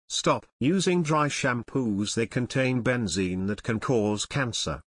Stop using dry shampoos. They contain benzene that can cause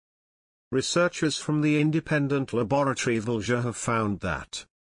cancer. Researchers from the independent laboratory Vulture have found that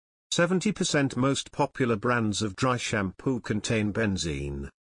 70% most popular brands of dry shampoo contain benzene.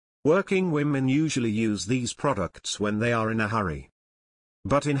 Working women usually use these products when they are in a hurry.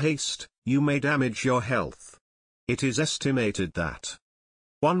 But in haste, you may damage your health. It is estimated that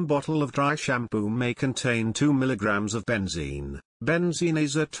one bottle of dry shampoo may contain 2 milligrams of benzene. Benzene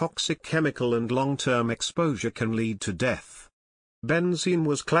is a toxic chemical and long-term exposure can lead to death. Benzene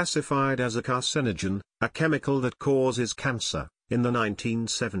was classified as a carcinogen, a chemical that causes cancer, in the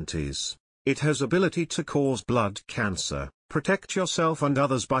 1970s. It has ability to cause blood cancer. Protect yourself and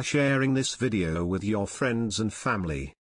others by sharing this video with your friends and family.